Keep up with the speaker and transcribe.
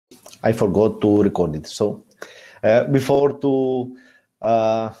I forgot to record it. So before to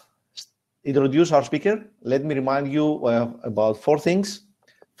introduce our speaker, let me remind you about 4 things.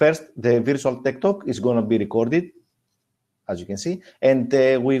 First, the virtual tech talk is going to be recorded, as you can see, and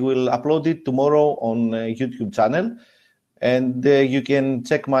we will upload it tomorrow on YouTube channel. And you can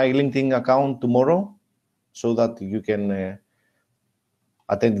check my LinkedIn account tomorrow so that you can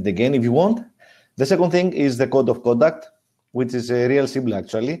attend it again if you want. The second thing is the code of conduct, which is real simple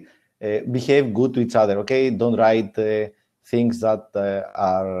actually. Behave good to each other, okay? Don't write things that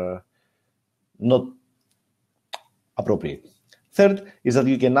are not appropriate. Third is that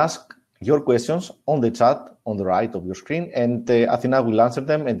you can ask your questions on the chat on the right of your screen, and Athina will answer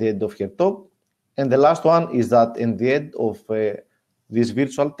them at the end of her talk. And the last one is that in the end of this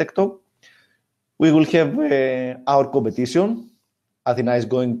virtual tech talk, we will have our competition. Athina is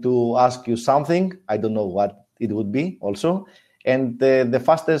going to ask you something. I don't know what it would be also. And the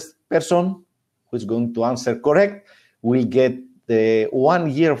fastest person who is going to answer correct will get the 1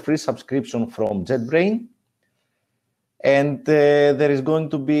 year free subscription from JetBrain. And there is going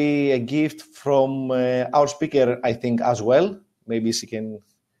to be a gift from our speaker, I think, as well. Maybe she can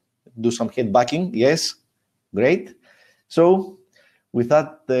do some head backing. Yes, great. So with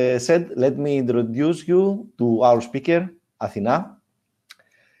that said, let me introduce you to our speaker, Athina.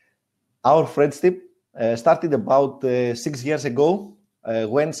 Our friendship started about 6 years ago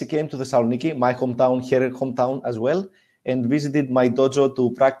when she came to Thessaloniki, my hometown, her hometown as well, and visited my dojo to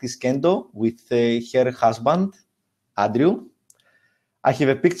practice kendo with her husband, Andrew. I have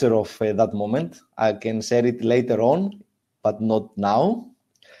a picture of that moment. I can share it later on, but not now.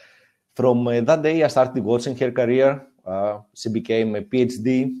 From that day, I started watching her career. She became a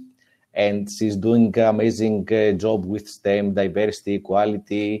PhD, and she's doing an amazing job with STEM, diversity,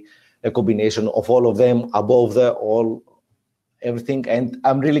 equality, a combination of all of them, above everything. And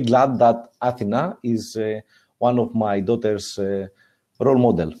I'm really glad that Athina is one of my daughter's role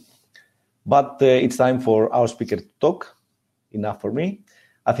model. But it's time for our speaker to talk. Enough for me.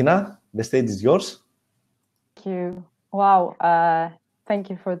 Athina, the stage is yours. Thank you. Wow. Thank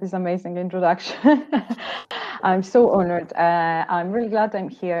you for this amazing introduction. I'm so honored. I'm really glad I'm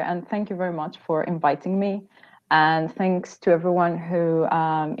here, and thank you very much for inviting me. And thanks to everyone who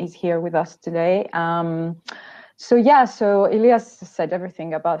is here with us today. So Elias said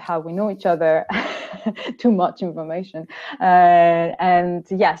everything about how we know each other. Too much information. And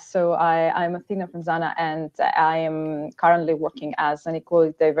yes, so I'm Athina Frantzana, and I am currently working as an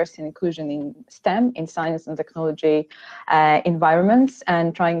equality, diversity, and inclusion in STEM, in science and technology environments,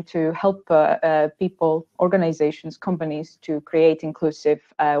 and trying to help people, organizations, companies to create inclusive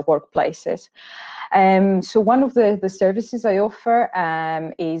workplaces. So one of the services I offer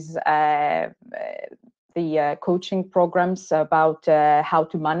is the coaching programs about how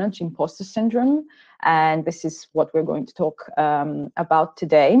to manage imposter syndrome. And this is what we're going to talk about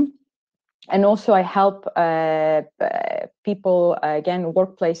today. And also I help people, again,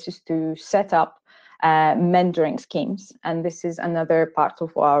 workplaces to set up mentoring schemes. And this is another part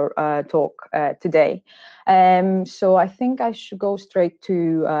of our talk today. So I think I should go straight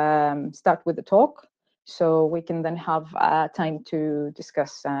to start with the talk, so we can then have time to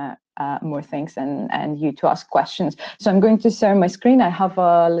discuss more things and you to ask questions. So I'm going to share my screen. I have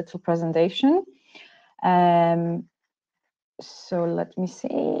a little presentation. So let me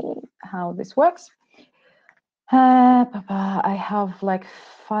see how this works. I have like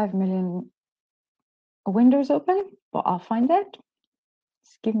 5 million windows open, but I'll find it.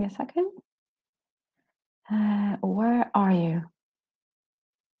 Just give me a second. Where are you?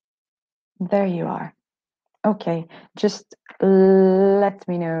 There you are. Okay, just let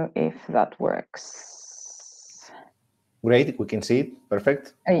me know if that works. Great, we can see it.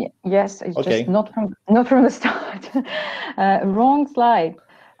 Perfect. Yes, it's okay. Just not from the start. Wrong slide.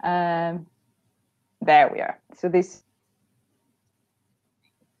 There we are.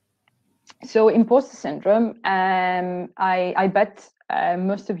 So imposter syndrome. I bet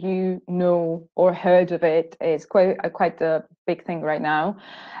most of you know or heard of it. It's quite a big thing right now.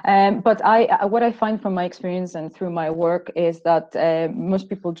 But what I find from my experience and through my work is that most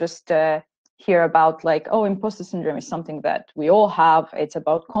people just hear about like, oh, imposter syndrome is something that we all have. It's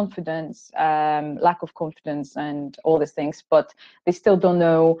about confidence, lack of confidence, and all these things. But they still don't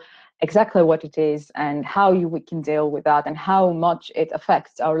know exactly what it is and how we can deal with that and how much it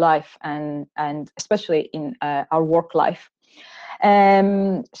affects our life and especially in our work life.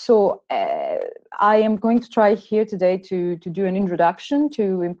 So I am going to try here today to do an introduction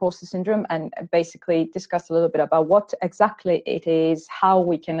to imposter syndrome and basically discuss a little bit about what exactly it is, how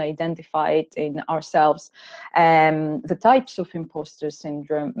we can identify it in ourselves, the types of imposter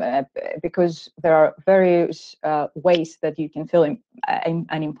syndrome, because there are various ways that you can feel an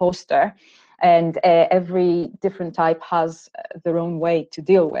imposter, and every different type has their own way to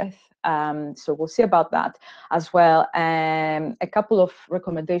deal with. So we'll see about that as well. A couple of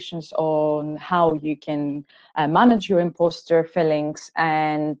recommendations on how you can manage your imposter feelings,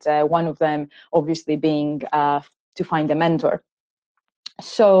 and one of them obviously being to find a mentor.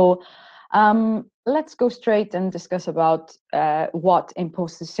 So let's go straight and discuss about what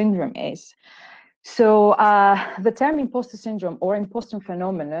imposter syndrome is. So the term imposter syndrome or imposter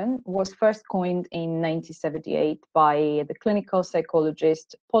phenomenon was first coined in 1978 by the clinical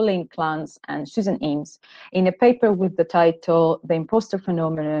psychologist Pauline Clance and Susan Eames in a paper with the title The Imposter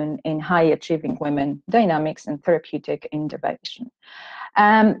Phenomenon in High Achieving Women, Dynamics and Therapeutic Intervention.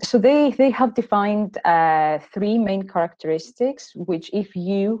 So they have defined three main characteristics, which if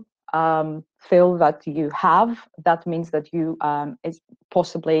you feel that you have, that means that you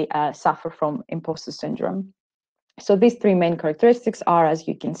possibly suffer from imposter syndrome. So these three main characteristics are, as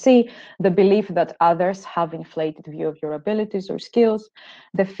you can see, the belief that others have inflated view of your abilities or skills,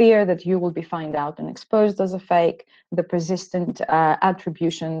 the fear that you will be found out and exposed as a fake, the persistent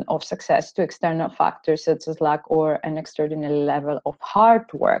attribution of success to external factors such as luck or an extraordinary level of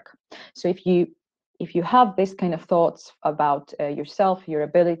hard work. So if you have this kind of thoughts about yourself, your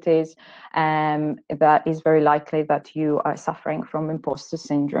abilities, that is very likely that you are suffering from imposter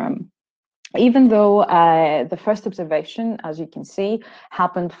syndrome. Even though the first observation, as you can see,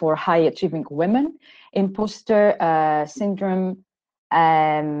 happened for high achieving women, imposter syndrome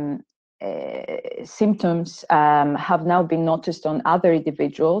symptoms have now been noticed on other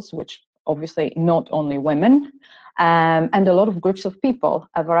individuals, which obviously not only women, and a lot of groups of people,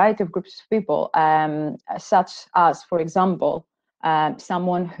 a variety of groups of people, such as, for example,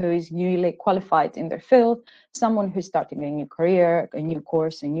 someone who is newly qualified in their field, someone who's starting a new career, a new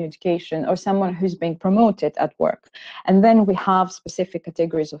course, a new education, or someone who's being promoted at work. And then we have specific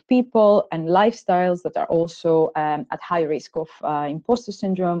categories of people and lifestyles that are also at high risk of imposter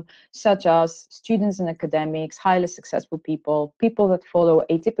syndrome, such as students and academics, highly successful people, people that follow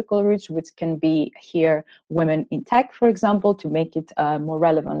atypical routes, which can be here women in tech, for example, to make it more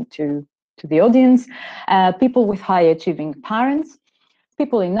relevant to the audience, people with high achieving parents,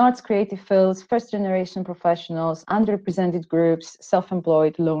 people in arts, creative fields, first generation professionals, underrepresented groups,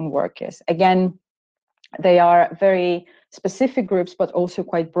 self-employed, lone workers. Again, they are very specific groups, but also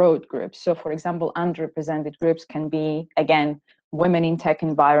quite broad groups. So for example, underrepresented groups can be, again, women in tech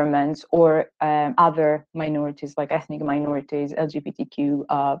environments or other minorities like ethnic minorities,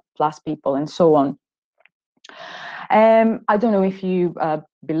 LGBTQ plus people, and so on. I don't know if you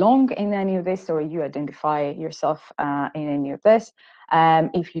belong in any of this or you identify yourself in any of this.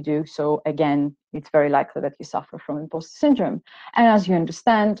 If you do, so again, it's very likely that you suffer from imposter syndrome. And as you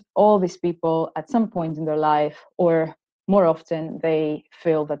understand, all these people at some point in their life, or more often, they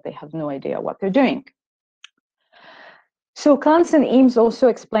feel that they have no idea what they're doing. So Clance and Eames also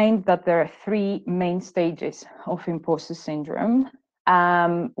explained that there are three main stages of imposter syndrome,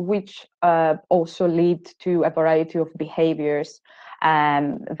 which also lead to a variety of behaviors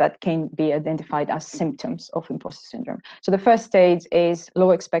that can be identified as symptoms of imposter syndrome. So the first stage is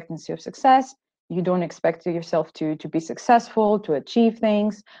low expectancy of success. You don't expect yourself to be successful, to achieve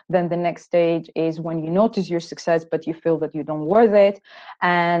things. Then the next stage is when you notice your success, but you feel that you don't worth it.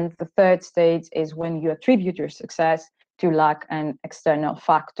 And the third stage is when you attribute your success to lack and external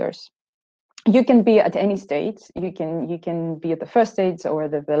factors. You can be at any stage. You can be at the first stage or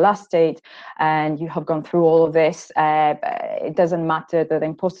the last stage, and you have gone through all of this. It doesn't matter that the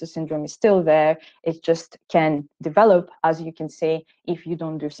imposter syndrome is still there. It just can develop, as you can see, if you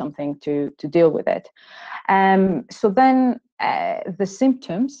don't do something to deal with it. So then the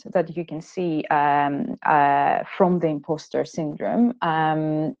symptoms that you can see from the imposter syndrome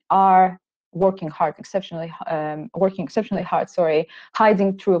are working exceptionally hard,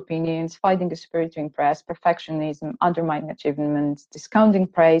 hiding true opinions, fighting the spirit to impress, perfectionism, undermining achievements, discounting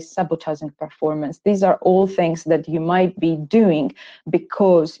praise, sabotaging performance. These are all things that you might be doing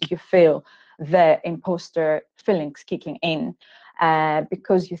because you feel the imposter feelings kicking in,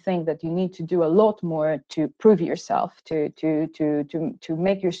 because you think that you need to do a lot more to prove yourself, to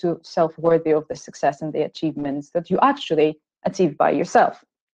make yourself worthy of the success and the achievements that you actually achieve by yourself.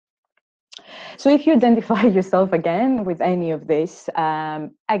 So if you identify yourself again with any of this,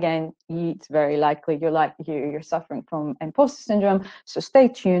 again, it's very likely you're suffering from imposter syndrome. So stay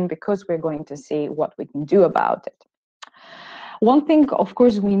tuned, because we're going to see what we can do about it. One thing, of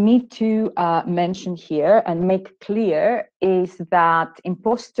course, we need to mention here and make clear is that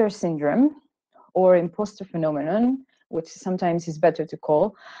imposter syndrome, or imposter phenomenon, which sometimes is better to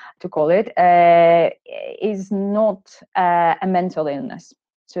call it, is not a mental illness.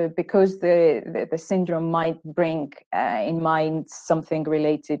 So because the syndrome might bring in mind something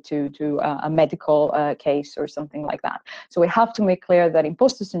related to a medical case or something like that. So we have to make clear that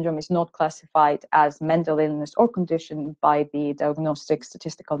imposter syndrome is not classified as mental illness or condition by the Diagnostic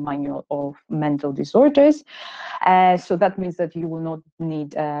Statistical Manual of Mental Disorders. So that means that you will not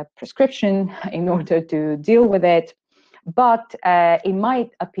need a prescription in order to deal with it. But it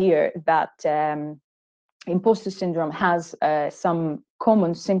might appear that imposter syndrome has some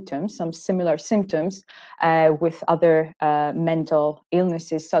common symptoms, some similar symptoms with other mental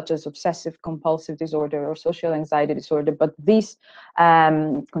illnesses, such as obsessive compulsive disorder or social anxiety disorder. But these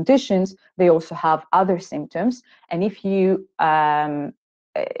conditions, they also have other symptoms. And if you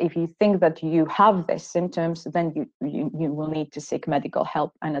think that you have these symptoms, then you will need to seek medical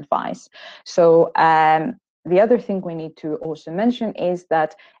help and advice. So the other thing we need to also mention is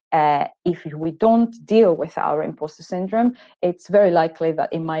that if we don't deal with our imposter syndrome, it's very likely that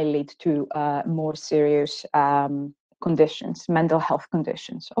it might lead to more serious conditions, mental health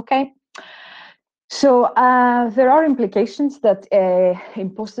conditions. Okay. So there are implications that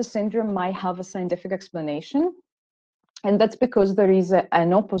imposter syndrome might have a scientific explanation. And that's because there is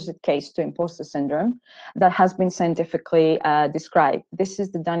an opposite case to imposter syndrome that has been scientifically described. This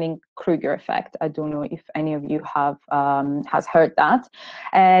is the Dunning-Kruger effect. I don't know if any of you has heard that.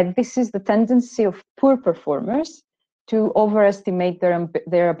 This is the tendency of poor performers to overestimate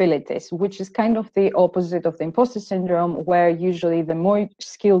their abilities, which is kind of the opposite of the imposter syndrome, where usually the more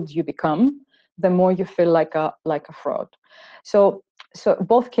skilled you become, the more you feel like a fraud. So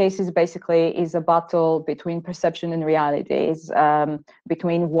both cases basically is a battle between perception and reality, is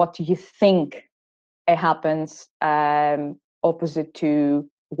between what you think it happens opposite to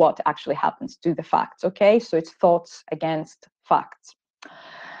what actually happens, to the facts. Okay, so it's thoughts against facts.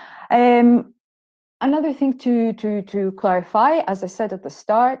 Another thing to clarify, as I said at the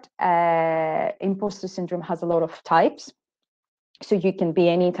start, imposter syndrome has a lot of types. So you can be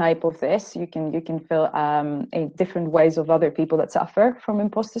any type of this. You can feel in different ways of other people that suffer from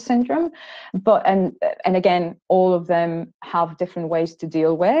imposter syndrome, but and again, all of them have different ways to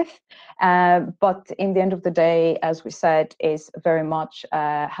deal with. But in the end of the day, as we said, is very much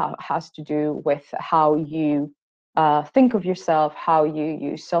has to do with how you think of yourself, how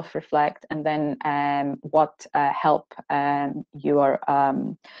you self-reflect, and then what help you're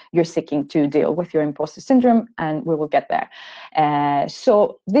seeking to deal with your imposter syndrome, and we will get there.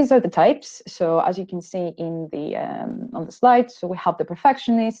 So these are the types. So as you can see in the on the slide, so we have the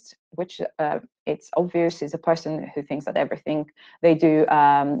perfectionist, which it's obvious is a person who thinks that everything they do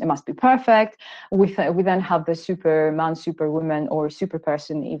it must be perfect. We then have the superman, superwoman, or super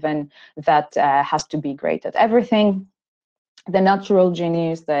person even that has to be great at everything. The natural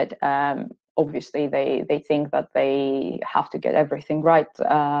genius that obviously they think that they have to get everything right,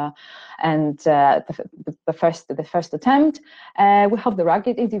 and the first attempt. We have the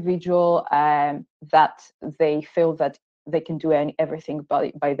rugged individual that they feel that they can do everything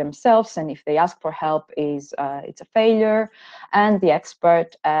by themselves, and if they ask for help, it's a failure. And the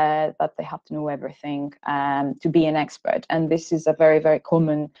expert, that they have to know everything to be an expert. And this is a very, very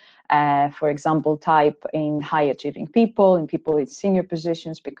common, for example, type in high achieving people, in people in senior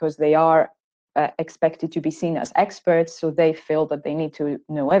positions, because they are expected to be seen as experts, so they feel that they need to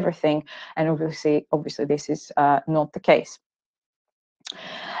know everything, and obviously this is not the case.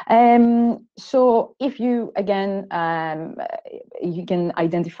 So if you again you can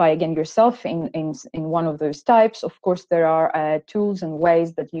identify again yourself in one of those types, of course there are tools and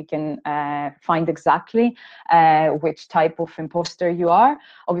ways that you can find exactly which type of imposter you are.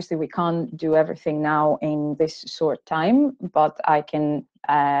 Obviously we can't do everything now in this short time, but I can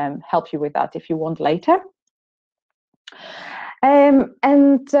help you with that if you want later.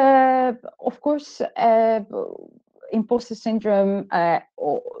 And of course, imposter syndrome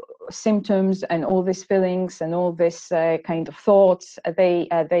symptoms and all these feelings and all this kind of thoughts, they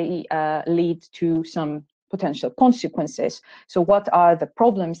lead to some potential consequences. So what are the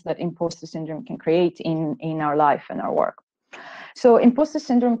problems that imposter syndrome can create in our life and our work? So imposter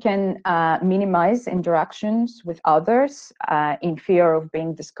syndrome can minimize interactions with others in fear of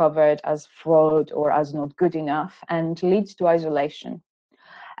being discovered as fraud or as not good enough, and leads to isolation.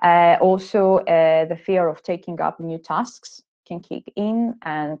 Also, the fear of taking up new tasks can kick in,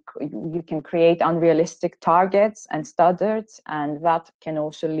 and you can create unrealistic targets and standards, and that can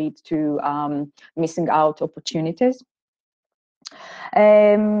also lead to missing out opportunities.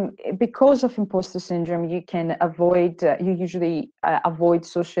 Because of imposter syndrome, you can avoid, you usually avoid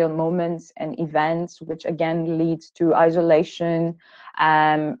social moments and events, which again leads to isolation,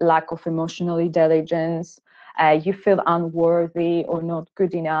 lack of emotional intelligence. You feel unworthy or not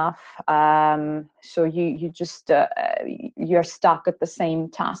good enough. So you're stuck at the same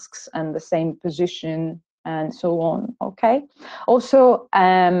tasks and the same position and so on. Okay. Also,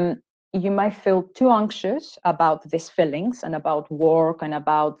 you might feel too anxious about these feelings and about work and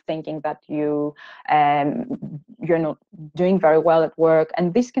about thinking that you're not doing very well at work,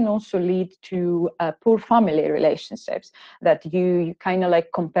 and this can also lead to poor family relationships, that you kind of like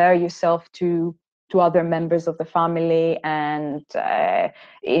compare yourself to other members of the family, and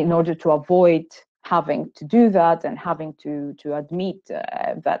in order to avoid having to do that and having to admit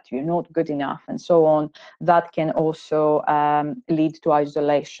that you're not good enough and so on, that can also lead to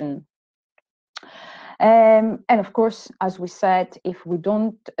isolation. And of course, as we said, if we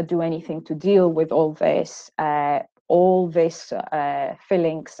don't do anything to deal with all these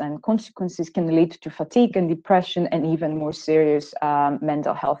feelings and consequences can lead to fatigue and depression and even more serious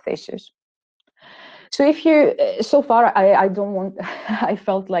mental health issues. So if you, so far, I don't want, I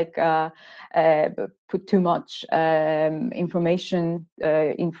felt like put too much information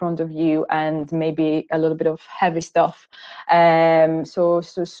in front of you and maybe a little bit of heavy stuff. So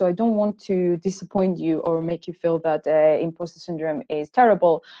I don't want to disappoint you or make you feel that imposter syndrome is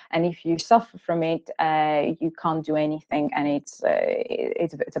terrible. And if you suffer from it, you can't do anything, and it's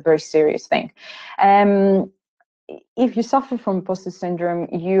a very serious thing. If you suffer from imposter syndrome,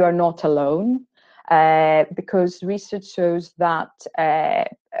 you are not alone. Because research shows that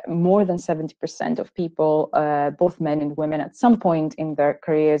more than 70% of people, both men and women, at some point in their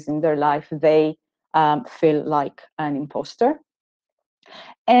careers, in their life, they feel like an imposter.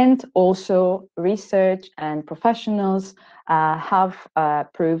 And also research and professionals have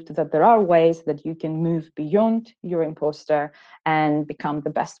proved that there are ways that you can move beyond your imposter and become the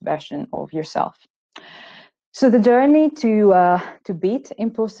best version of yourself. So the journey to beat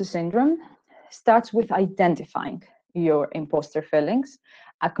imposter syndrome starts with identifying your imposter feelings,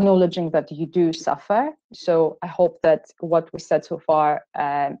 acknowledging that you do suffer. So I hope that what we said so far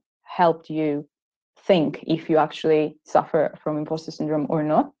helped you think if you actually suffer from imposter syndrome or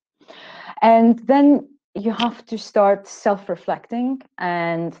not. And then you have to start self-reflecting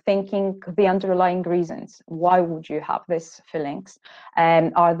and thinking the underlying reasons. Why would you have these feelings?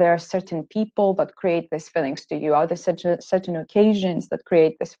 And are there certain people that create these feelings to you? Are there certain occasions that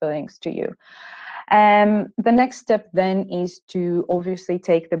create these feelings to you? The next step then is to obviously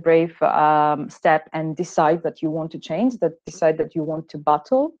take the brave step and decide that you want to change, decide that you want to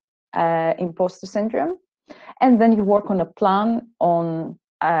battle imposter syndrome. And then you work on a plan on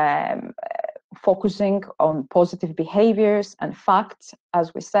focusing on positive behaviors and facts,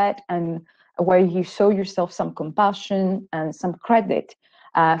 as we said, and where you show yourself some compassion and some credit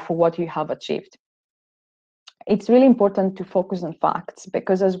for what you have achieved. It's really important to focus on facts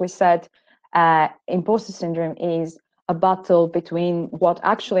because, as we said, imposter syndrome is a battle between what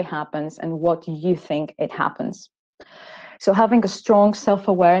actually happens and what you think it happens. So having a strong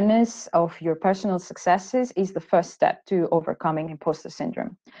self-awareness of your personal successes is the first step to overcoming imposter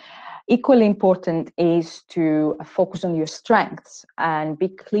syndrome. Equally important is to focus on your strengths and be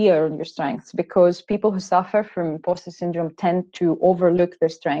clear on your strengths, because people who suffer from imposter syndrome tend to overlook their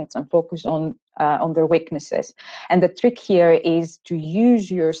strengths and focus on their weaknesses. And the trick here is to use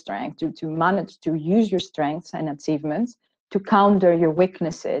your strength, to manage to use your strengths and achievements to counter your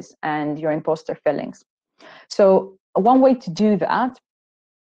weaknesses and your imposter feelings. So one way to do that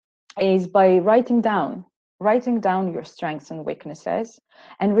is by writing down your strengths and weaknesses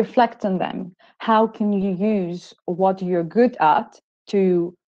and reflect on them. How can you use what you're good at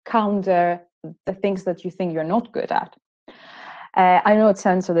to counter the things that you think you're not good at? I know it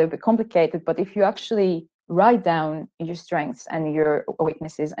sounds a little bit complicated, but if you actually write down your strengths and your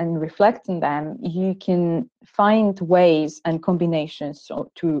weaknesses and reflect on them, you can find ways and combinations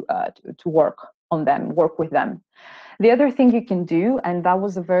to work on them, work with them. The other thing you can do, and that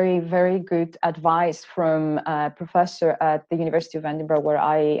was a very, very good advice from a professor at the University of Edinburgh, where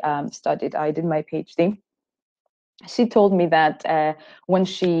I studied. I did my PhD. She told me that when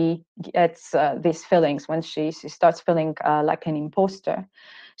she gets these feelings, when she starts feeling like an imposter,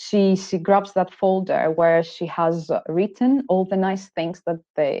 she grabs that folder where she has written all the nice things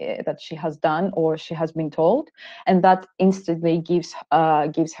that she has done or she has been told, and that instantly gives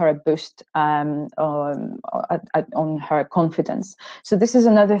her a boost on her confidence. So this is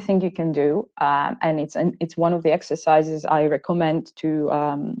another thing you can do, and it's one of the exercises I recommend to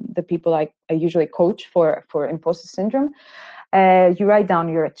the people I usually coach for imposter syndrome. You write down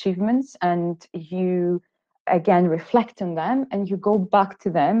your achievements and you again reflect on them, and you go back to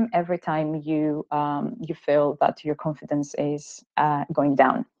them every time you feel that your confidence is going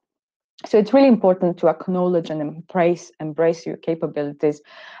down. So it's really important to acknowledge and embrace your capabilities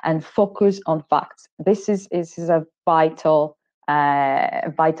and focus on facts. This is a vital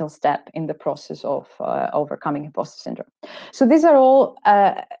step in the process of overcoming imposter syndrome. So these are all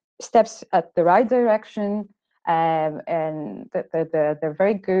steps at the right direction, and they're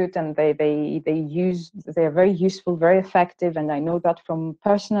very good, and they're very useful, very effective, and I know that from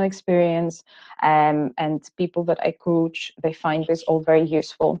personal experience, and people that I coach, they find this all very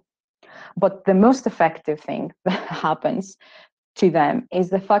useful. But the most effective thing that happens to them is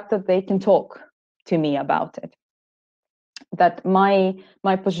the fact that they can talk to me about it. That my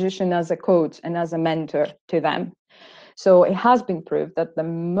position as a coach and as a mentor to them. So it has been proved that the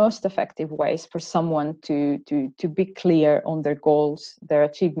most effective ways for someone to be clear on their goals, their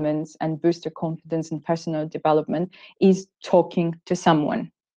achievements, and boost their confidence in personal development is talking to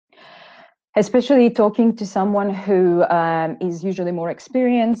someone. Especially talking to someone who is usually more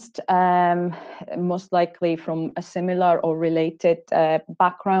experienced, most likely from a similar or related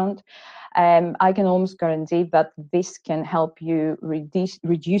background. I can almost guarantee that this can help you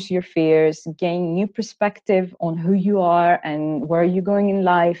reduce your fears, gain new perspective on who you are and where you're going in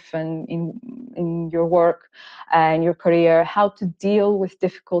life and in your work and your career, how to deal with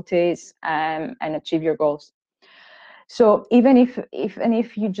difficulties and achieve your goals. So even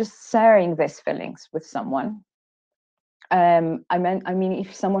if you're just sharing these feelings with someone, I mean,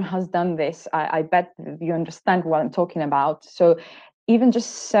 if someone has done this, I bet you understand what I'm talking about. So even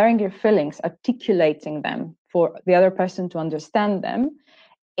just sharing your feelings, articulating them for the other person to understand them,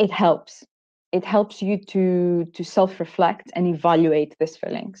 it helps. It helps you to self-reflect and evaluate these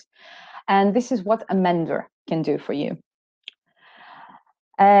feelings. And this is what a mentor can do for you.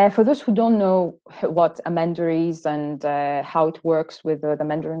 For those who don't know what a mentor is and how it works with the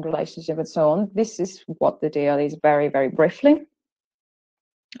mentoring relationship and so on, this is what the deal is very, very briefly.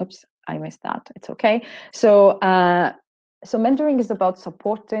 Oops, I missed that. It's okay. So, so mentoring is about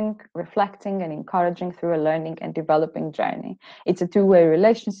supporting, reflecting, and encouraging through a learning and developing journey. It's a two-way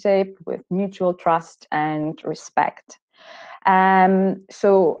relationship with mutual trust and respect.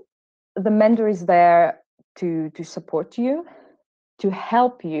 So the mentor is there to support you, to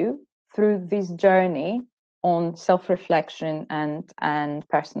help you through this journey on self-reflection and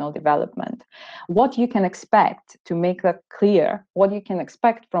personal development. What you can expect, to make that clear, what you can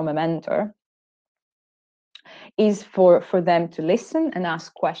expect from a mentor is for them to listen and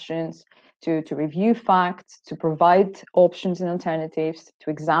ask questions, to review facts, to provide options and alternatives, to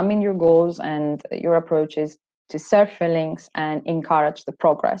examine your goals and your approaches, to share feelings and encourage the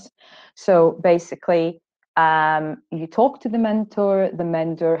progress. So basically, you talk to the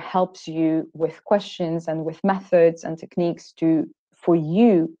mentor helps you with questions and with methods and techniques for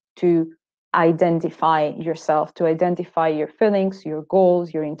you to identify yourself, to identify your feelings, your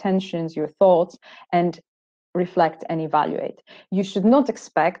goals, your intentions, your thoughts, and reflect and evaluate. You should not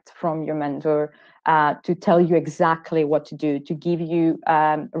expect from your mentor to tell you exactly what to do, to give you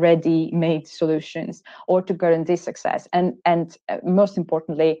ready-made solutions, or to guarantee success. And most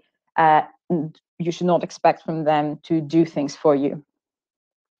importantly, you should not expect from them to do things for you.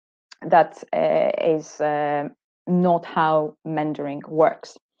 That is not how mentoring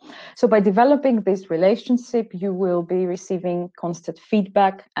works. So by developing this relationship, you will be receiving constant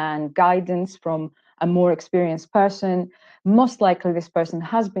feedback and guidance from a more experienced person. Most likely this person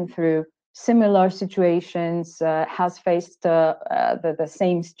has been through similar situations, has faced the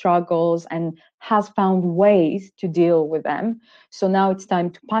same struggles and has found ways to deal with them. So now it's time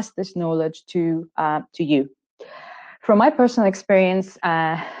to pass this knowledge to you. From my personal experience,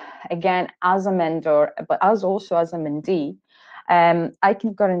 again, as a mentor, but also as a mentee, I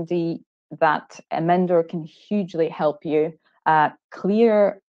can guarantee that a mentor can hugely help you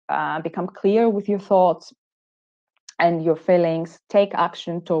become clear with your thoughts and your feelings, take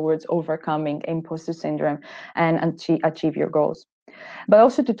action towards overcoming imposter syndrome and achieve your goals. But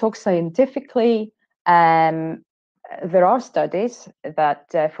also to talk scientifically, there are studies that,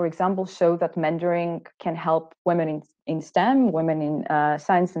 for example, show that mentoring can help women in STEM, women in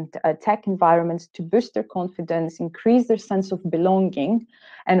science and tech environments to boost their confidence, increase their sense of belonging,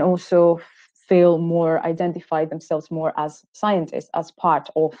 and also feel more, identify themselves more as scientists, as part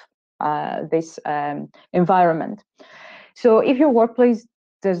of this environment. So if your workplace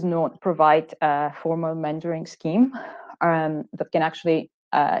does not provide a formal mentoring scheme that can actually,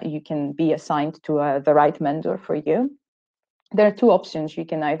 you can be assigned to the right mentor for you, there are two options. You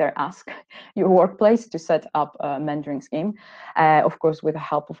can either ask your workplace to set up a mentoring scheme, of course, with the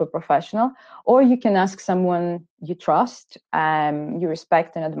help of a professional, or you can ask someone you trust, you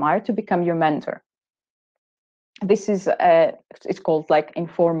respect and admire to become your mentor. This is it's called like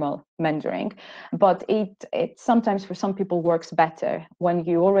informal mentoring, but it sometimes for some people works better when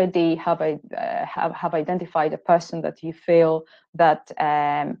you already have identified a person that you feel that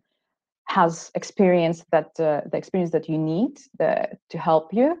has experience, that the experience that you need to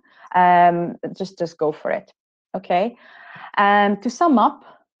help you. Just go for it. Okay. To sum up,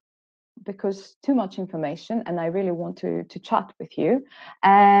 because too much information and I really want to chat with you,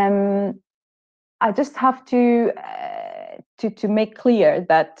 I just have to make clear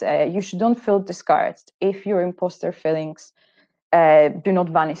that you don't feel discouraged if your imposter feelings do not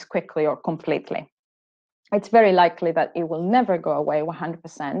vanish quickly or completely. It's very likely that it will never go away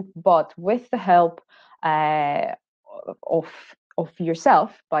 100%, but with the help of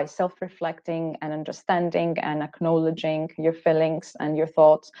yourself, by self-reflecting and understanding and acknowledging your feelings and your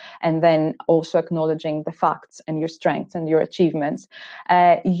thoughts, and then also acknowledging the facts and your strengths and your achievements,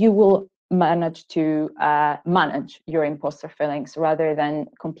 you will manage to manage your imposter feelings rather than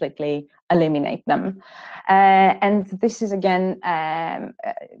completely eliminate them. And this is again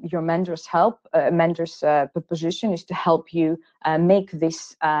your mentor's help. Mentor's position is to help you make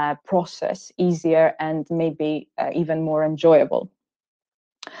this process easier and maybe even more enjoyable.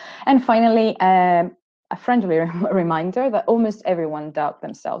 And finally, a friendly reminder that almost everyone doubts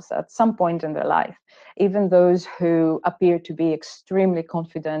themselves at some point in their life, even those who appear to be extremely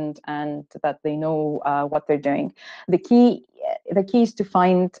confident and that they know what they're doing. The key is to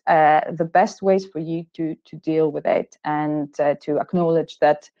find the best ways for you to deal with it and to acknowledge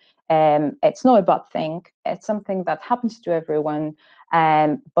that it's not a bad thing. It's something that happens to everyone,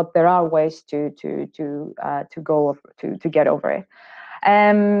 but there are ways to get over it.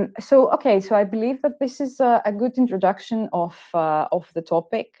 So I believe that this is a good introduction of the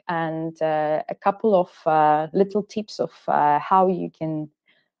topic and a couple of little tips of how you can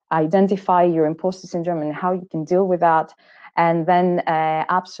identify your imposter syndrome and how you can deal with that. And then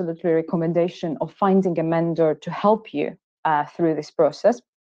absolutely recommendation of finding a mentor to help you through this process.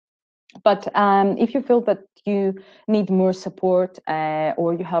 But if you feel that you need more support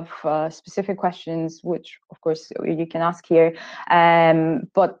or you have specific questions, which of course you can ask here,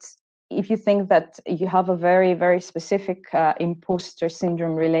 but if you think that you have a very, very specific imposter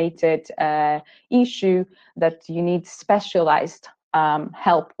syndrome related issue that you need specialized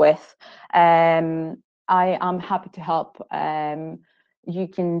help with, I am happy to help. You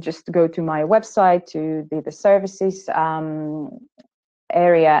can just go to my website, to the services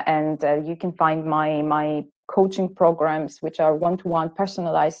area, and you can find my coaching programs, which are one-to-one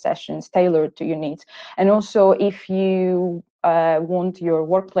personalized sessions tailored to your needs. And also, if you want your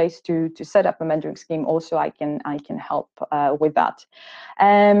workplace to set up a mentoring scheme, also I can help with that.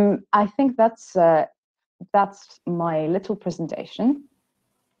 I think that's my little presentation.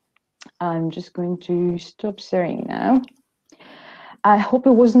 I'm just going to stop sharing now. I hope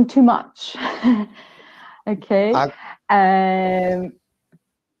it wasn't too much. Okay.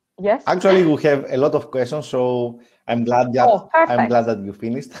 Yes. Actually, we have a lot of questions, so I'm glad that you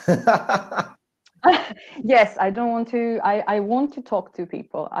finished. Yes, I don't want to. I want to talk to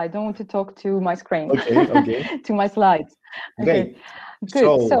people. I don't want to talk to my screen. Okay. To my slides. Okay.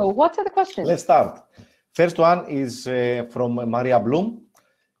 Good. So, what are the questions? Let's start. First one is from Maria Bloom.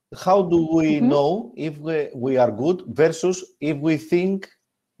 How do we know if we are good versus if we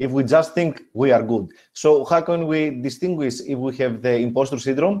just think we are good? So how can we distinguish if we have the imposter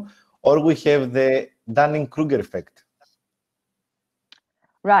syndrome or we have the Dunning-Kruger effect?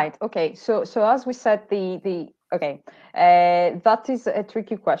 Right. Okay. So as we said, that is a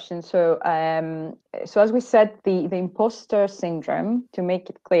tricky question. So as we said, the imposter syndrome, to make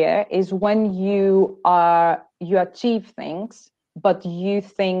it clear, is when you achieve things, but you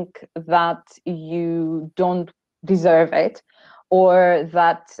think that you don't deserve it, or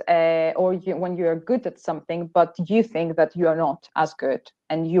that when you are good at something, but you think that you are not as good,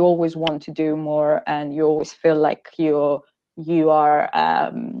 and you always want to do more, and you always feel like you are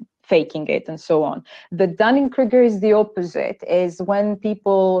faking it and so on. The Dunning-Kruger is the opposite, is when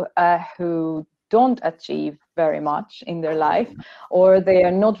people who don't achieve very much in their life, or they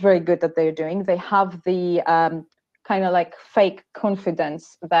are not very good at they're doing, they have the kind of like fake confidence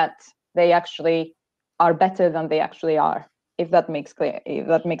that they actually are better than they actually are, if that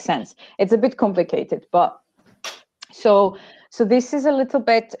makes sense. It's a bit complicated, but so this is a little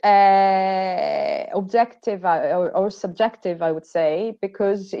bit objective or subjective, I would say,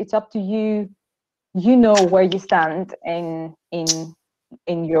 because it's up to you. You know where you stand in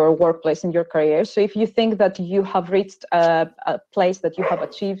your workplace, in your career. So if you think that you have reached a place that you have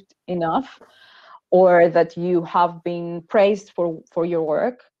achieved enough, or that you have been praised for your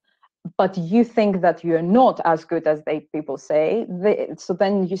work, but you think that you're not as good as people say, so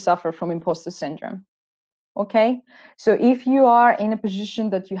then you suffer from imposter syndrome. Okay, so if you are in a position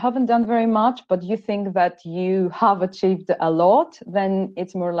that you haven't done very much, but you think that you have achieved a lot, then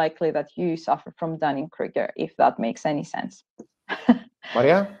it's more likely that you suffer from Dunning-Kruger, if that makes any sense.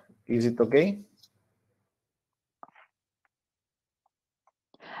 Maria, is it okay?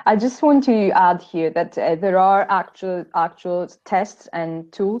 I just want to add here that there are actual tests and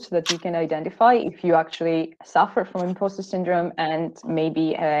tools that you can identify if you actually suffer from imposter syndrome and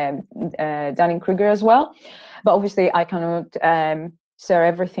maybe Dunning-Kruger as well. But obviously, I cannot share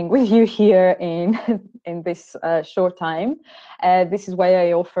everything with you here in this short time. This is why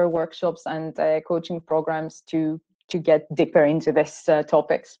I offer workshops and coaching programs to get deeper into these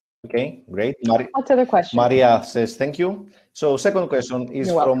topics. Okay, great. What's the other question? Maria says thank you. So second question is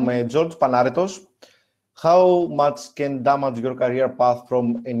You're from welcome. George Panaretos. How much can damage your career path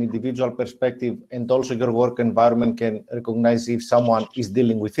from an individual perspective, and also your work environment can recognize if someone is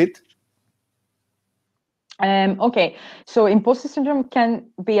dealing with it? Okay, so imposter syndrome can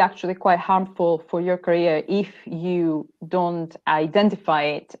be actually quite harmful for your career if you don't identify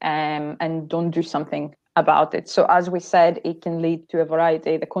it and don't do something about it. So as we said, it can lead to a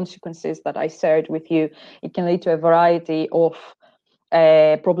variety, the consequences that I shared with you, it can lead to a variety of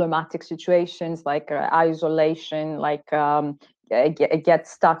problematic situations like isolation, like get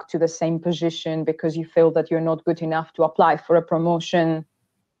stuck to the same position because you feel that you're not good enough to apply for a promotion.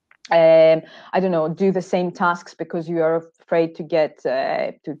 I don't know, do the same tasks because you are afraid to get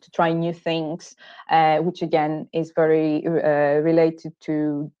to try new things, which again is very related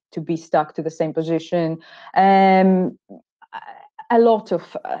to be stuck to the same position. A lot of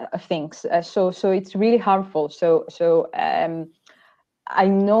things. So it's really harmful. So I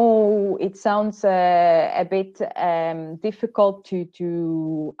know it sounds a bit difficult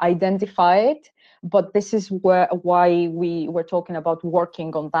to identify it, but this is why we were talking about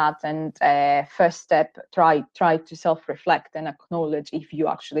working on that. And first step, try to self-reflect and acknowledge if you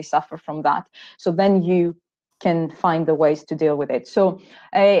actually suffer from that. So then you can find the ways to deal with it. So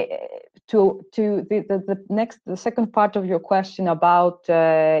to the second part of your question about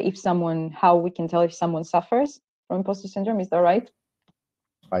how we can tell if someone suffers from imposter syndrome, is that right?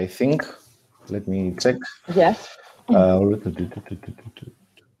 I think. Let me check. Yes.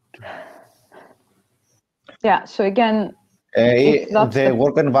 Yeah. So again, the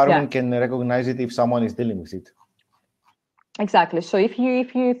work environment can recognize it if someone is dealing with it. Exactly. So if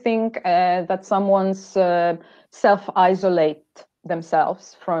you think that someone's self-isolate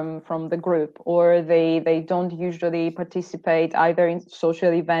themselves from the group, or they don't usually participate either in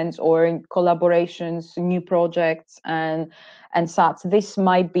social events or in collaborations, new projects, and such, this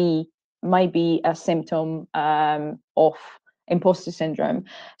might be a symptom of imposter syndrome.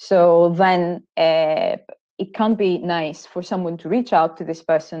 So then it can be nice for someone to reach out to this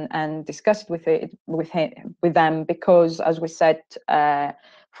person and discuss it with them, because as we said,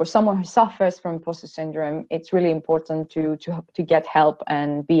 for someone who suffers from imposter syndrome, it's really important to get help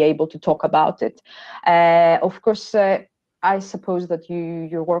and be able to talk about it. Of course, I suppose that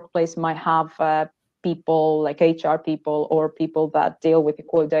your workplace might have people like HR people or people that deal with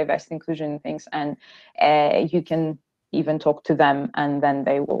equality, diversity, inclusion and things, and you can even talk to them, and then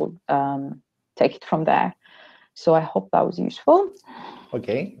they will take it from there. So I hope that was useful.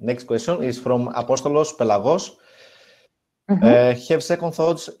 Okay, next question is from Apostolos Pelagos. Have second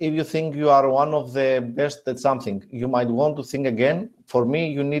thoughts if you think you are one of the best at something. You might want to think again. For me,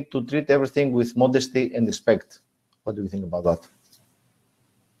 you need to treat everything with modesty and respect. What do you think about that?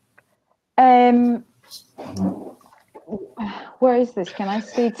 Where is this? Can I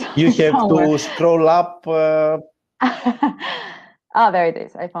see it? You have somewhere? to scroll up. There it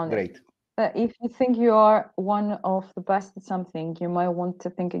is. I found Great. it. If you think you are one of the best at something, you might want to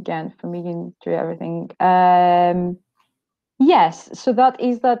think again. For me, you do everything. Yes. So that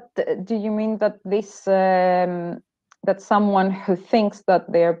is that. Do you mean that this that someone who thinks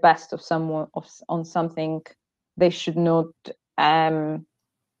that they're best of someone on something, they should not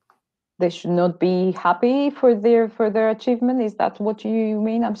be happy for their achievement. Is that what you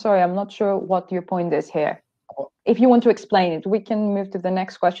mean? I'm sorry, I'm not sure what your point is here. If you want to explain it, we can move to the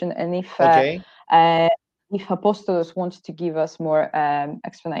next question. And if Apostolos wants to give us more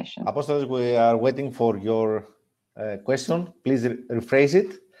explanation. Apostolos, we are waiting for your question. Please rephrase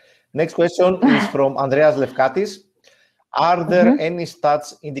it. Next question is from Andreas Lefkatis. Are there any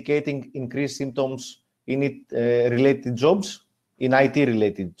stats indicating increased symptoms in IT-related jobs?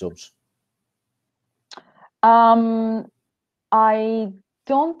 I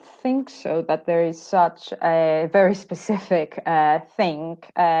don't think so, that there is such a very specific thing.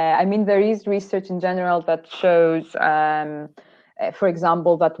 I mean, there is research in general that shows, for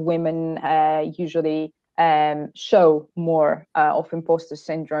example, that women usually show more of imposter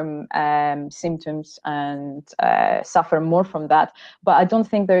syndrome symptoms and suffer more from that. But I don't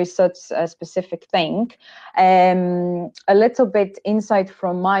think there is such a specific thing. A little bit insight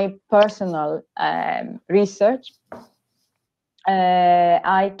from my personal research.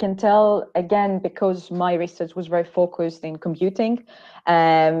 I can tell, again, because my research was very focused in computing,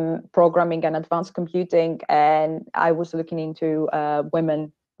 programming and advanced computing, and I was looking into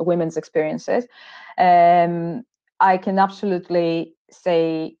women's experiences. I can absolutely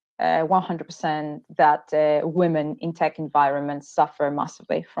say 100% that women in tech environments suffer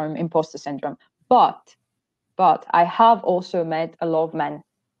massively from imposter syndrome. But I have also met a lot of men.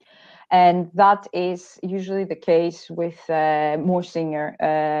 And that is usually the case with more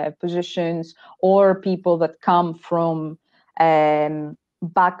senior positions, or people that come from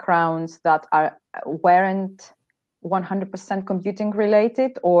backgrounds that weren't 100% computing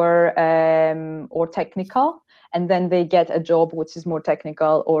related or technical, and then they get a job which is more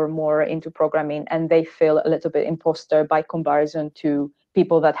technical or more into programming, and they feel a little bit imposter by comparison to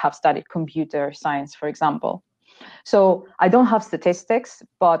people that have studied computer science, for example. So I don't have statistics,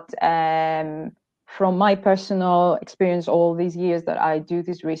 but from my personal experience, all these years that I do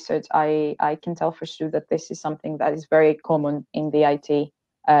this research, I can tell for sure that this is something that is very common in the IT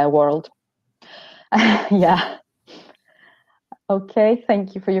world. Yeah. Okay,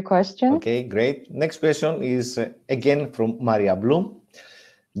 thank you for your question. Okay, great. Next question is again from Maria Bloom.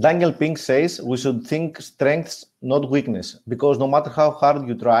 Daniel Pink says we should think strengths, not weakness, because no matter how hard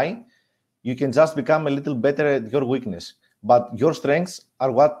you try, you can just become a little better at your weakness. But your strengths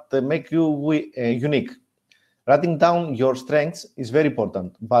are what make you unique. Writing down your strengths is very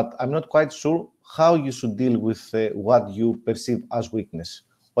important, but I'm not quite sure how you should deal with what you perceive as weakness.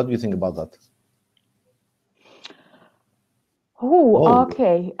 What do you think about that? Oh,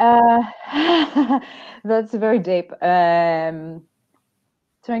 okay. That's very deep.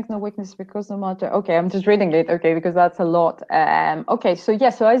 Strength, no weakness, because no matter. Okay, I'm just reading it. Okay, because that's a lot. Okay, so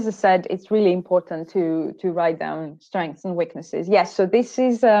yes, so as I said, it's really important to write down strengths and weaknesses. Yes, so this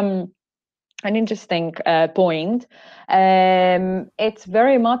is an interesting point. It's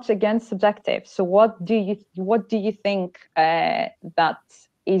very much again subjective. So what do you think that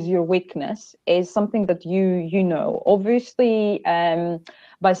is your weakness? Is something that you know. Obviously,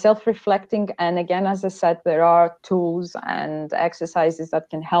 by self-reflecting, and again, as I said, there are tools and exercises that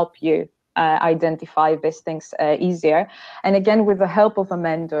can help you identify these things easier. And again, with the help of a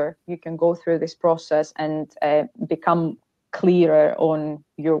mentor, you can go through this process and become clearer on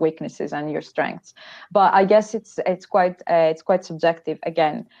your weaknesses and your strengths. But I guess it's quite subjective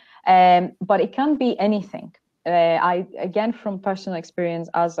again. But it can be anything. I again, from personal experience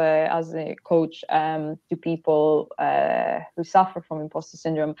as a coach to people who suffer from imposter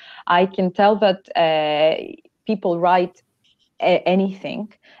syndrome, I can tell that people write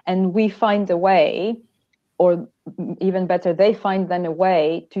anything, and we find a way, or even better, they find then a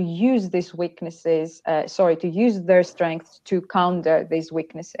way to use these weaknesses, to use their strengths to counter these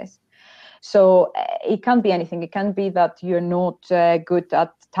weaknesses. So it can be anything. It can be that you're not good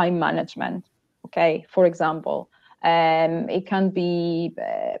at time management, okay, for example. It can be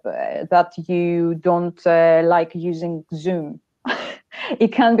that you don't like using Zoom.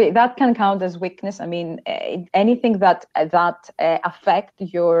 It can be, that can count as weakness. I mean, anything that affect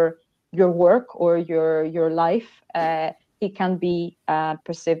your work or your life, it can be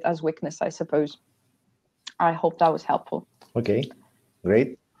perceived as weakness, I suppose. I hope that was helpful. Okay,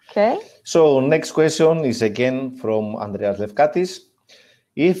 great. Okay. So next question is again from Andreas Lefkatis.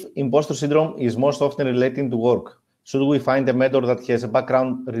 If imposter syndrome is most often relating to work, should we find a mentor that has a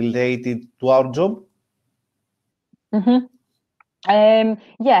background related to our job?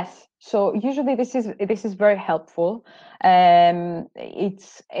 Yes. So usually this is very helpful.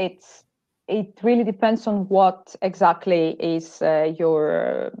 It's it really depends on what exactly is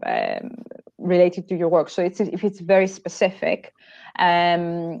your related to your work. So if it's very specific,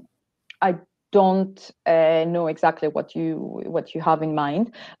 I don't know exactly what you have in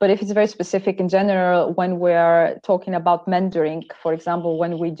mind. But if it's very specific in general, when we're talking about mentoring, for example,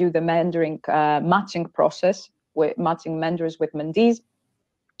 when we do the mentoring matching process, with matching mentors with mentees,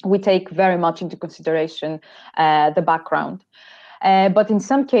 we take very much into consideration the background. But in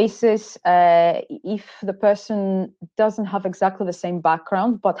some cases, if the person doesn't have exactly the same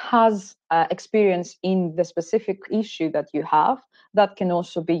background, but has experience in the specific issue that you have, that can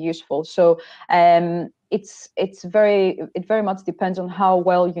also be useful. So it very much depends on how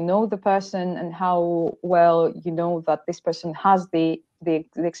well you know the person and how well you know that this person has the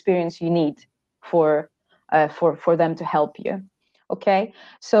experience you need for them to help you. Okay,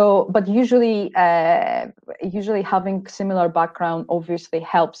 so but usually having similar background obviously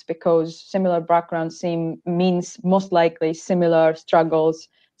helps, because similar background means most likely similar struggles,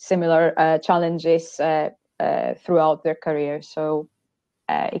 similar challenges throughout their career. So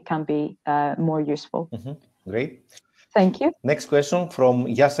it can be more useful. Great. Thank you. Next question from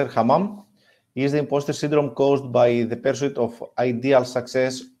Yasser Hamam. Is the imposter syndrome caused by the pursuit of ideal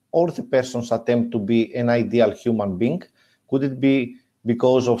success or the person's attempt to be an ideal human being? Could it be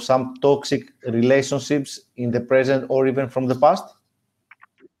because of some toxic relationships in the present or even from the past?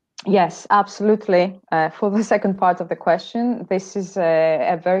 Yes, absolutely. For the second part of the question, this is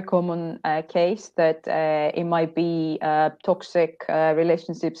a very common case that it might be toxic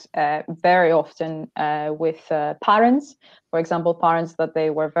relationships very often with parents. For example, parents that they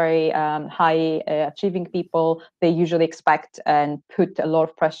were very high achieving people, they usually expect and put a lot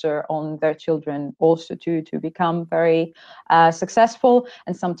of pressure on their children also to become very successful.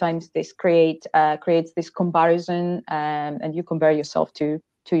 And sometimes this creates this comparison, and you compare yourself to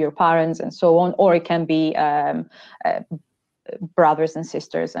your parents and so on, or it can be brothers and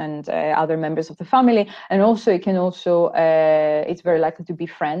sisters and other members of the family, and also it can also it's very likely to be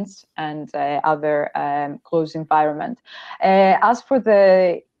friends and other close environment. As for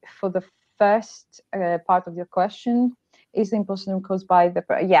the first part of your question, is the imposter syndrome caused by the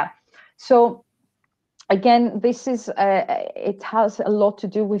so again, this is it has a lot to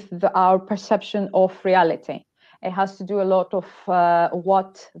do with our perception of reality. It has to do a lot of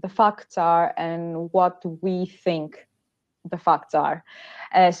what the facts are and what we think the facts are.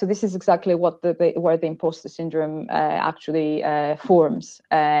 So this is exactly what where the imposter syndrome actually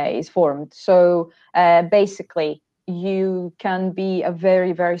is formed. So basically, you can be a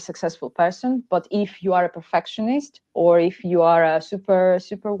very, very successful person, but if you are a perfectionist, or if you are a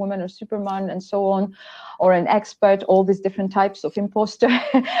superwoman or superman and so on, or an expert, all these different types of imposter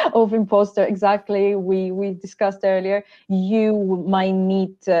exactly we discussed earlier, you might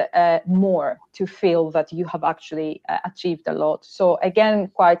need more to feel that you have actually achieved a lot. So again,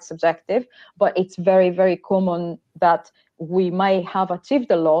 quite subjective, but it's very, very common that we might have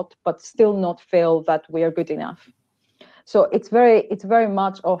achieved a lot but still not feel that we are good enough. So it's very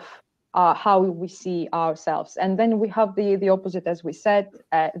much of how we see ourselves. And then we have the opposite, as we said,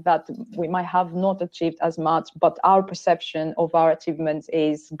 that we might have not achieved as much, but our perception of our achievements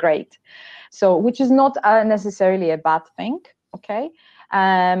is great. So which is not necessarily a bad thing, okay?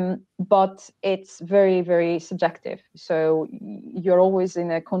 But it's very, very subjective. So you're always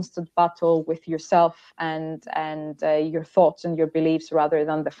in a constant battle with yourself and your thoughts and your beliefs, rather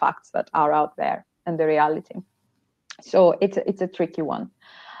than the facts that are out there and the reality. So it's a tricky one.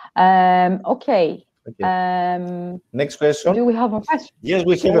 Okay. Next question. Do we have a question? Yes,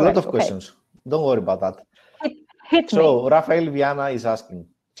 we have a lot of questions. Don't worry about that. Hit me. So Rafael Viana is asking,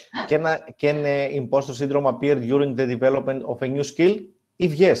 can imposter syndrome appear during the development of a new skill?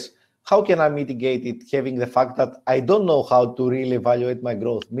 If yes, how can I mitigate it, having the fact that I don't know how to really evaluate my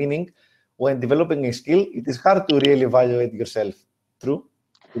growth? Meaning, when developing a skill, it is hard to really evaluate yourself. True?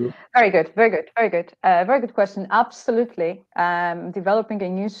 Very good, very good, very good. Very good question. Absolutely. Developing a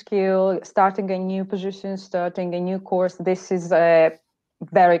new skill, starting a new position, starting a new course. This is a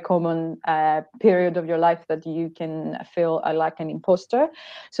very common period of your life that you can feel like an imposter.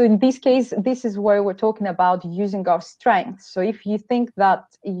 So in this case, this is where we're talking about using our strengths. So if you think that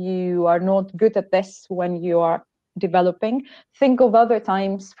you are not good at this when you are developing, think of other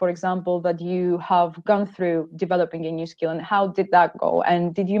times, for example, that you have gone through developing a new skill, and how did that go,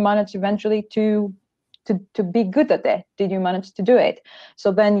 and did you manage eventually to be good at it? Did you manage to do it?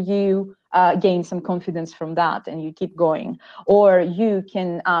 So then you gain some confidence from that and you keep going. Or you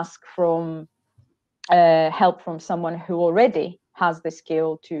can ask from help from someone who already has the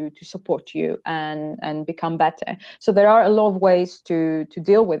skill to support you and become better. So there are a lot of ways to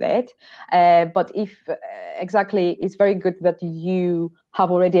deal with it. But if exactly, it's very good that you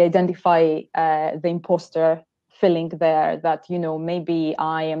have already identified the imposter feeling there, that, you know, maybe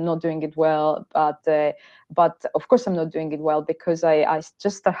I am not doing it well, but of course I'm not doing it well because I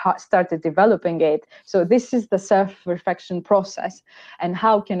just started developing it. So this is the self-reflection process, and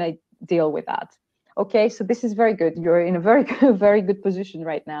how can I deal with that? Okay, so this is very good. You're in a very good position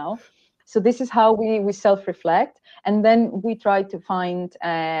right now. So this is how we self-reflect, and then we try to find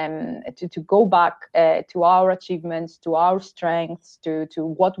to go back to our achievements, to our strengths, to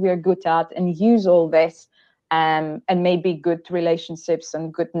what we are good at, and use all this, and maybe good relationships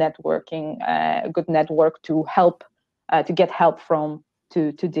and good networking, good network to help to get help from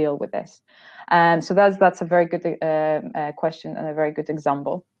to deal with this. So that's a very good question and a very good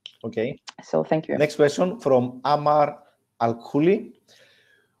example. Okay. So thank you. Next question from Amar Al-Khuli.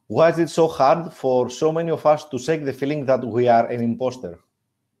 Why is it so hard for so many of us to shake the feeling that we are an imposter?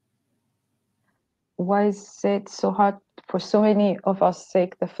 Why is it so hard for so many of us to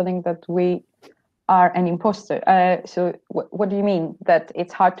shake the feeling that we are an imposter? So what do you mean? That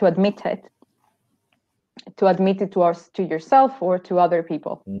it's hard to admit it? To admit it to yourself or to other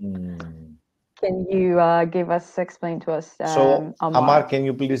people? Can you explain to us, so, Amar? Can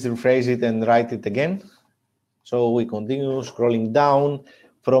you please rephrase it and write it again? So we continue scrolling down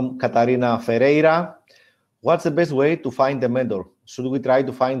from Katarina Ferreira. What's the best way to find a mentor? Should we try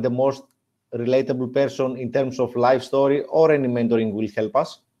to find the most relatable person in terms of life story, or any mentoring will help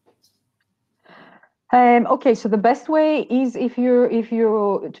us? Okay, so the best way is if you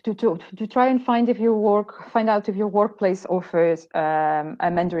to try and find out if your workplace offers a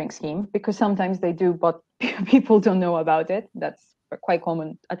mentoring scheme, because sometimes they do, but people don't know about it. That's quite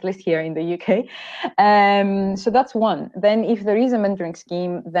common, at least here in the UK. So that's one. Then if there is a mentoring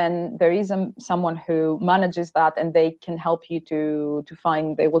scheme, then there is someone who manages that, and they can help you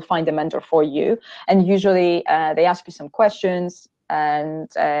they will find a mentor for you. And usually they ask you some questions, and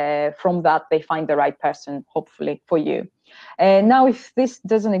from that they find the right person, hopefully, for you. Now, if this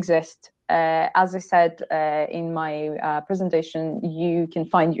doesn't exist, as I said in my presentation, you can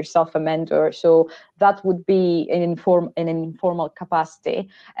find yourself a mentor. So that would be in an informal capacity.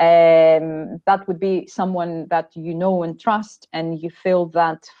 That would be someone that you know and trust, and you feel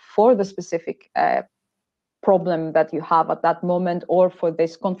that for the specific problem that you have at that moment, or for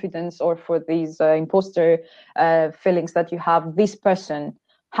this confidence, or for these imposter feelings that you have, this person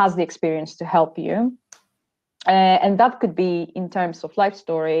has the experience to help you. And that could be in terms of life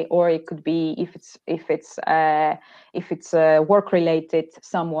story, or it could be if it's work related,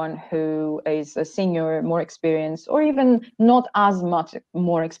 someone who is a senior, more experienced, or even not as much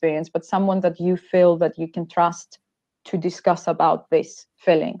more experienced, but someone that you feel that you can trust to discuss about these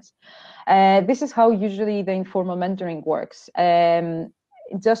feelings. This is how usually the informal mentoring works.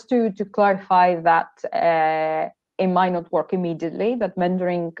 Just to clarify that it might not work immediately, that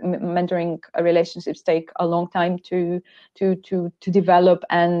mentoring relationships take a long time to develop,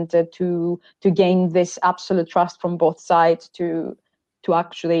 and to gain this absolute trust from both sides to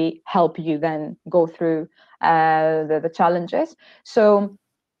actually help you then go through the challenges. So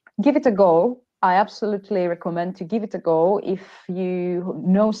give it a go. I absolutely recommend to give it a go. If you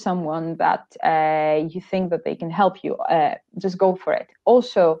know someone that you think that they can help you, just go for it.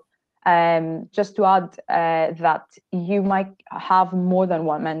 Also, just to add that you might have more than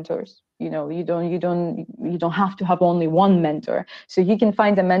one mentors. You know, you don't have to have only one mentor. So you can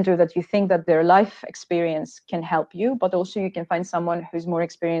find a mentor that you think that their life experience can help you, but also you can find someone who's more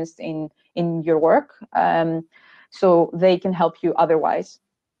experienced in your work, so they can help you otherwise.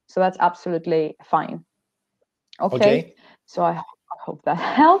 So that's absolutely fine. Okay. So I hope that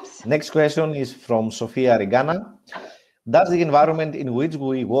helps. Next question is from Sofia Regana. Does the environment in which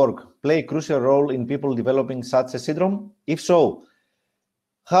we work play a crucial role in people developing such a syndrome? If so,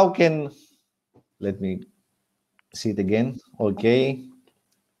 how can... Let me see it again. Okay.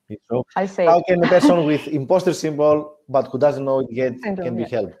 So, how can a person with imposter syndrome, but who doesn't know it yet, can be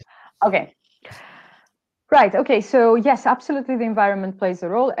helped? Okay. Right. Okay. So yes, absolutely, the environment plays a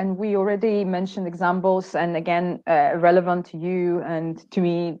role, and we already mentioned examples, and again, relevant to you and to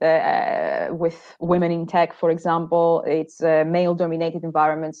me, with women in tech, for example. It's male-dominated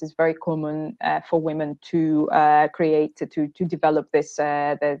environments is very common for women to create to develop this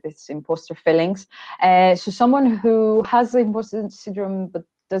imposter feelings. So someone who has the imposter syndrome but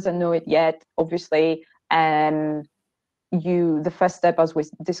doesn't know it yet, obviously, the first step, as we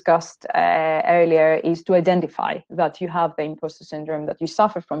discussed earlier, is to identify that you have the imposter syndrome, that you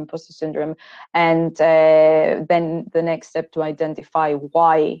suffer from imposter syndrome, and then the next step to identify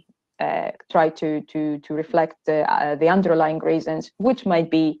why. Try to reflect the underlying reasons, which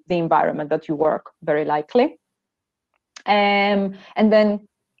might be the environment that you work, very likely, and then.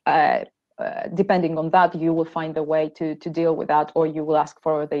 Depending on that, you will find a way to deal with that, or you will ask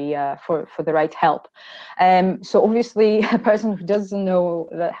for the for the right help. So obviously, a person who doesn't know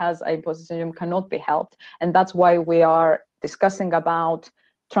that has imposter syndrome cannot be helped, and that's why we are discussing about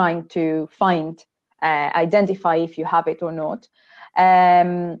trying to find, identify if you have it or not.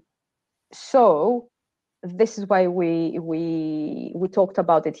 So this is why we talked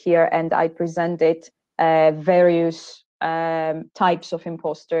about it here, and I presented various types of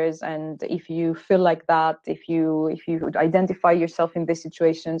imposters, and if you feel like that, if you identify yourself in these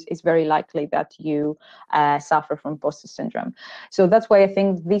situations, it's very likely that you suffer from imposter syndrome. So that's why I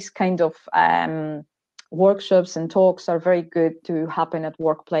think these kind of workshops and talks are very good to happen at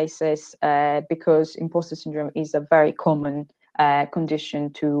workplaces, because imposter syndrome is a very common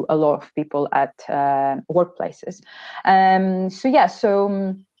condition to a lot of people at workplaces. So yeah,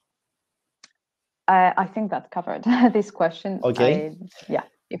 so I think that covered this question. Okay. Yeah,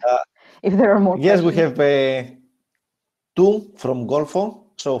 if there are more yes, questions. we have two from Golfo.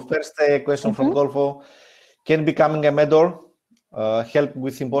 So first question from Golfo: can becoming a mentor help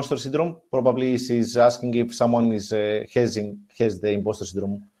with imposter syndrome? Probably she's asking if someone is has the imposter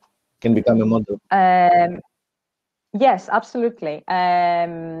syndrome, can become a mentor. Yes, absolutely.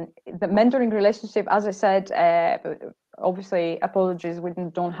 The mentoring relationship, as I said, obviously, apologies, we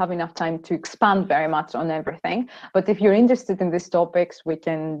don't have enough time to expand very much on everything. But if you're interested in these topics, we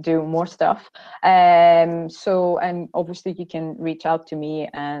can do more stuff. So, and obviously, you can reach out to me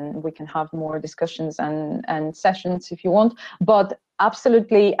and we can have more discussions and sessions if you want. But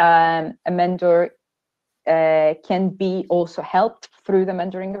absolutely, a mentor can be also helped through the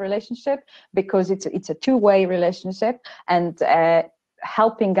mentoring relationship, because it's a two-way relationship, and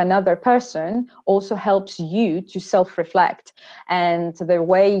helping another person also helps you to self-reflect, and the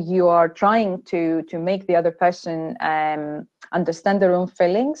way you are trying to make the other person understand their own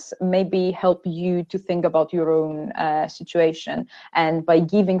feelings maybe help you to think about your own situation, and by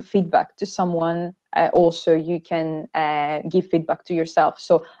giving feedback to someone also you can give feedback to yourself.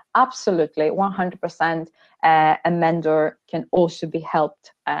 So absolutely, 100%, a mentor can also be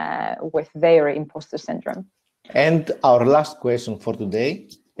helped with their imposter syndrome. And our last question for today,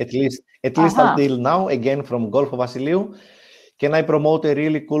 at least until now, again from Golfo Vasiliou: can I promote a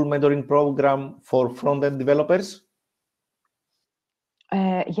really cool mentoring program for front-end developers?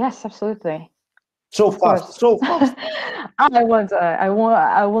 Yes, absolutely. So fast. I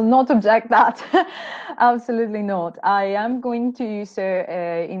will not object that. Absolutely not. I am going to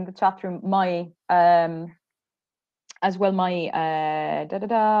share in the chat room my as well my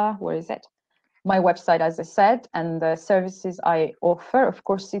where is it? My website, as I said, and the services I offer. Of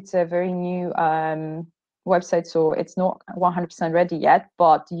course, it's a very new website, so it's not 100% ready yet,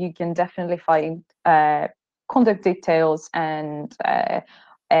 but you can definitely find contact details and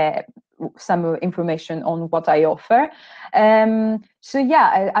some information on what I offer. So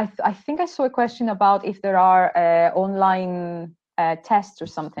yeah, I think I saw a question about if there are online tests or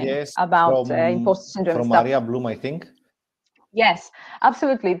something, yes, about imposter syndrome from stuff. Maria Bloom, I think. Yes,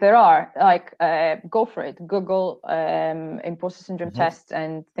 absolutely. There are, like, go for it. Google imposter syndrome tests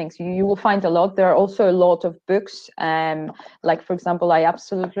and things. You will find a lot. There are also a lot of books. Like, for example, I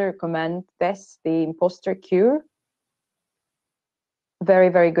absolutely recommend this, The Imposter Cure. Very,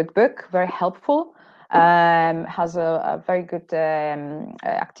 very good book, very helpful. Has a very good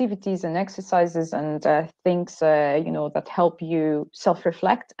activities and exercises and things, that help you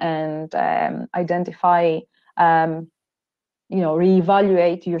self-reflect and identify,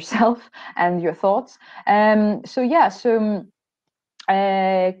 reevaluate yourself and your thoughts. So yeah, so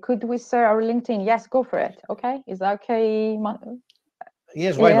could we share our LinkedIn? Yes, go for it. Okay, is that okay?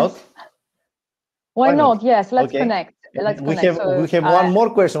 Yes, why not? Why not? Yes, let's connect. Let's connect. We have one more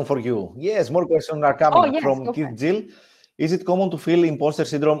question for you. Yes, more questions are coming from Keith Jill. Is it common to feel imposter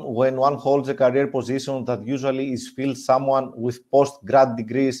syndrome when one holds a career position that usually is filled someone with post-grad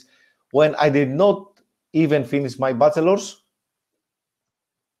degrees when I did not even finish my bachelor's?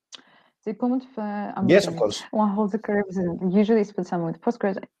 Is it common to yes, of course. One holds a career position usually is filled someone with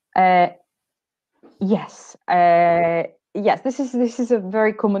postgrad. Yes. Yes, this is a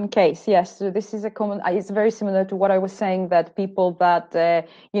very common case. Yes, so this is a common. It's very similar to what I was saying, that people that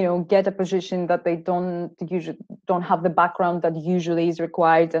get a position that they don't have the background that usually is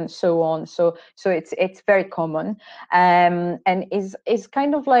required, and so on. So it's very common, and is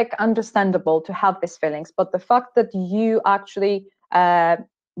kind of like understandable to have these feelings. But the fact that you actually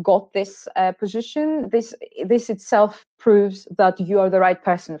got this position, this itself proves that you are the right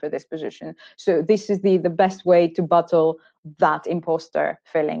person for this position. So this is the best way to battle that imposter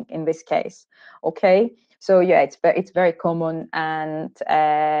feeling in this case. Okay, so yeah, it's very common, and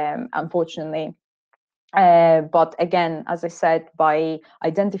unfortunately, but again, as I said, by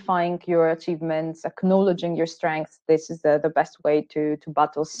identifying your achievements, acknowledging your strengths, this is the best way to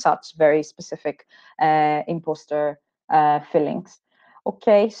battle such very specific imposter feelings.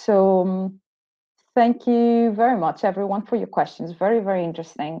 Okay, so thank you very much, everyone, for your questions. Very, very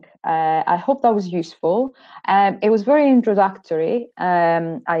interesting. I hope that was useful. It was very introductory,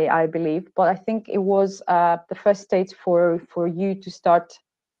 I believe, but I think it was the first stage for you to start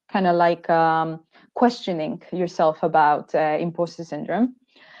kind of like questioning yourself about imposter syndrome.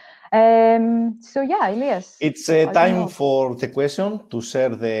 So yeah, Elias. It's time for the question to share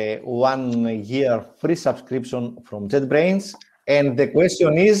the 1 year free subscription from JetBrains. And the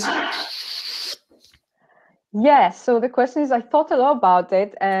question is... Yes, so the question is, I thought a lot about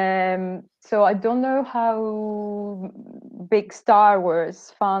it. So I don't know how big Star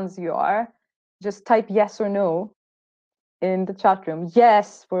Wars fans you are. Just type yes or no in the chat room.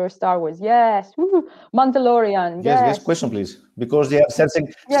 Yes for Star Wars. Yes. Woo. Mandalorian. Yes, yes. yes, question, please. Because they are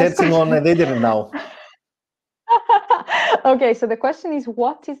searching on the internet now. Okay, so the question is,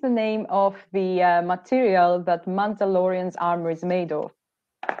 what is the name of the material that Mandalorian's armor is made of?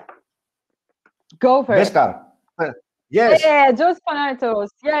 Go for Beskar. Yes. Yeah, George Panartos.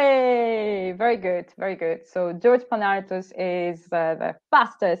 Yay! Very good, very good. So George Panartos is the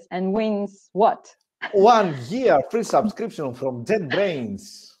fastest and wins what? 1 year free subscription from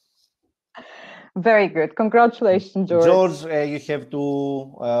JetBrains. Very good. Congratulations, George. George, you have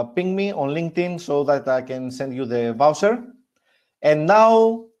to ping me on LinkedIn so that I can send you the voucher. And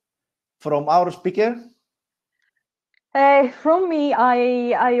now, from our speaker. From me,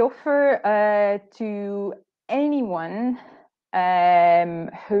 I offer to anyone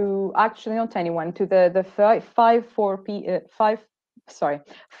who actually not anyone, to the first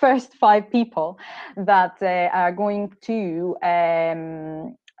 5 people that are going to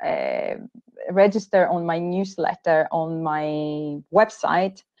register on my newsletter on my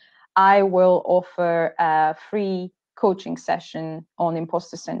website. I will offer a free coaching session on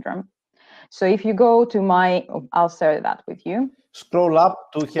imposter syndrome. So if you go to my, I'll share that with you. Scroll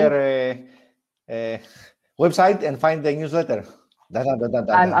up to her website and find the newsletter.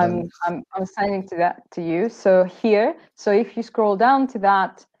 I'm sending that to you. So here, so if you scroll down to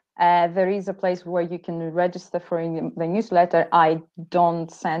that, there is a place where you can register for the newsletter. I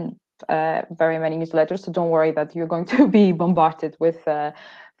don't send very many newsletters, so don't worry that you're going to be bombarded with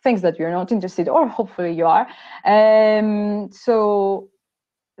things that you're not interested, or hopefully you are. So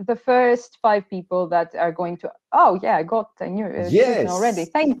the first 5 people that are going to, oh yeah, I got a new yes. already.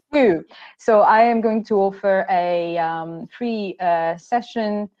 Thank you. So I am going to offer a free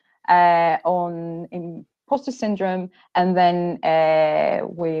session on imposter syndrome, and then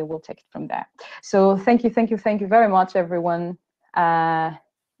we will take it from there. So thank you very much, everyone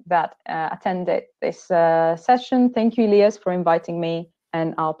that attended this session. Thank you, Elias, for inviting me,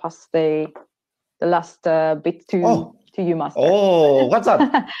 and I'll pass the last bit to you, Master. Oh, what's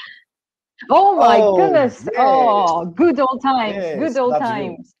that? Oh my goodness. Yes. Oh, good old times. Yes, good old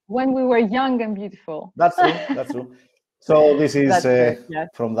times when we were young and beautiful. That's true. That's true. So this is yes.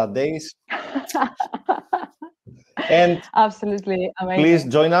 from that days. And absolutely amazing. Please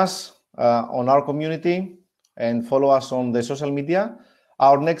join us on our community and follow us on the social media.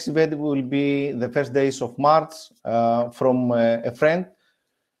 Our next event will be the first days of March from a friend.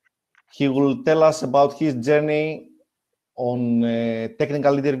 He will tell us about his journey on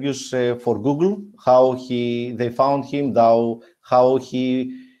technical interviews for Google, how they found him, how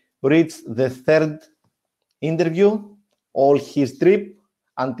he reached the 3rd interview, all his trip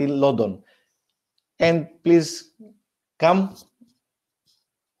until London. And please come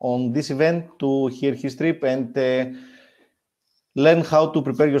on this event to hear his trip and learn how to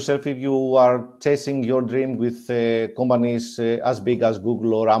prepare yourself if you are chasing your dream with companies as big as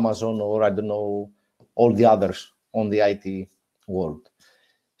Google or Amazon or I don't know, all the others on the IT world.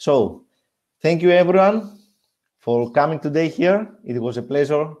 So thank you everyone for coming today here. It was a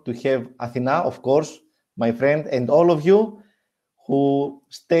pleasure to have Athina, of course, my friend, and all of you who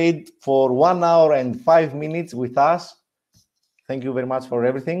stayed for 1 hour and 5 minutes with us Thank you very much for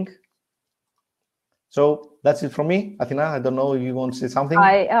everything. So that's it from me. Athina, I don't know if you want to say something.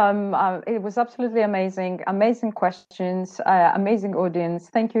 It was absolutely amazing. Amazing questions, amazing audience.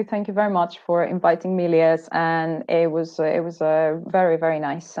 Thank you very much for inviting me, Elias. And it was very, very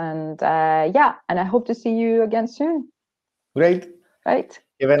nice. And yeah, and I hope to see you again soon. Great. Right.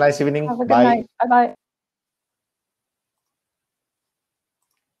 Have a nice evening. Have a good Bye. night. Bye-bye.